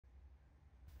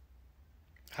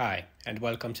Hi, and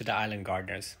welcome to the Island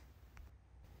Gardeners.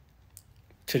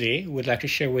 Today, we'd like to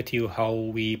share with you how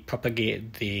we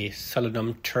propagate the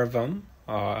Solanum torvum,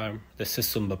 or the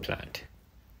cucumber plant.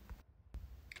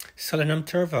 Solanum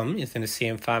torvum is in the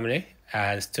same family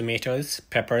as tomatoes,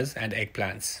 peppers, and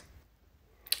eggplants.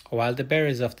 While the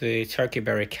berries of the turkey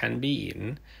berry can be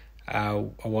eaten,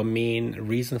 our main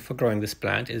reason for growing this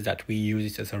plant is that we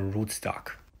use it as a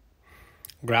rootstock,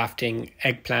 grafting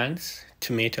eggplants,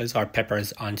 tomatoes, or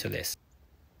peppers onto this,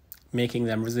 making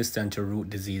them resistant to root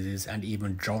diseases and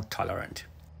even drought tolerant.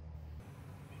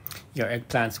 Your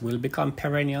eggplants will become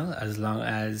perennial as long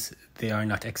as they are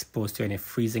not exposed to any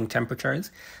freezing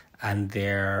temperatures, and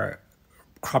their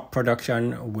crop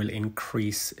production will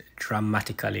increase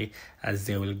dramatically as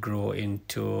they will grow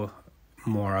into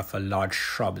more of a large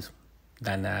shrub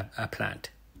than a plant.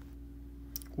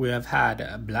 We have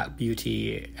had Black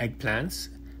Beauty eggplants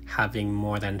having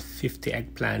more than 50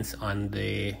 eggplants on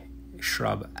the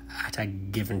shrub at a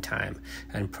given time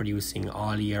and producing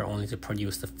all year only to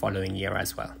produce the following year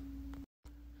as well.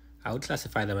 I would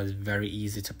classify them as very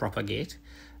easy to propagate,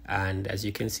 and as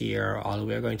you can see here, all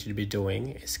we're going to be doing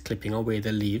is clipping away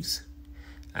the leaves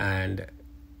and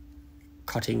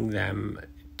cutting them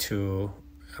to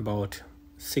about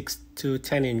 6 to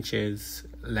 10 inches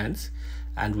length,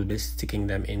 and we'll be sticking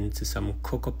them into some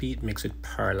coco peat mixed with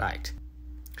perlite.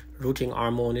 Rooting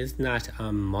hormone is not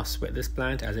a must with this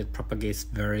plant as it propagates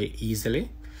very easily,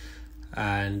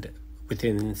 and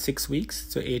within 6 weeks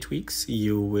to 8 weeks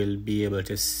you will be able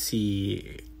to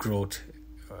see growth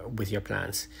with your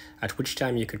plants, at which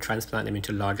time you could transplant them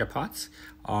into larger pots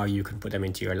or you can put them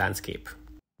into your landscape.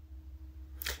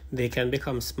 They can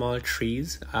become small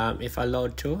trees if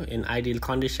allowed to, in ideal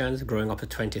conditions growing up to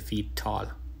 20 feet tall.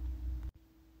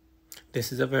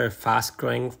 This is a very fast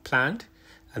growing plant,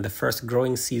 and the first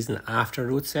growing season after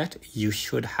root set, you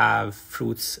should have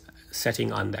fruits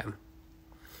setting on them.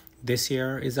 This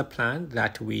here is a plant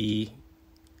that we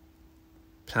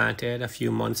planted a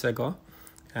few months ago,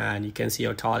 and you can see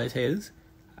how tall it is,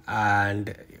 and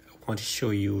I want to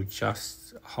show you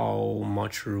just how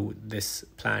much root this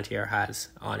plant here has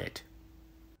on it.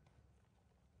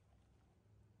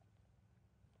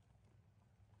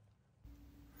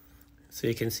 So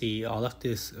you can see all of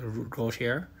this root growth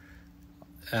here.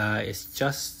 It's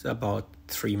just about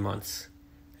 3 months.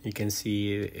 You can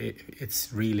see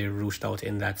it's really rooted out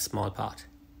in that small pot.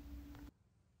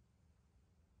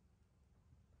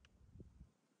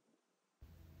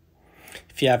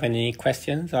 If you have any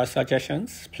questions or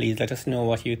suggestions, please let us know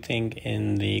what you think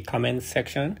in the comments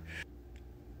section.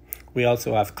 We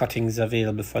also have cuttings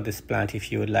available for this plant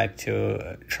if you would like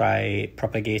to try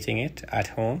propagating it at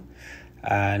home,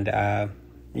 and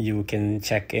you can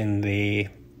check in the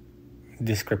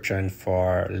description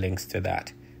for links to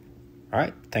that. All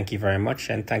right, thank you very much,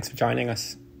 and thanks for joining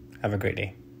us. Have a great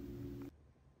day.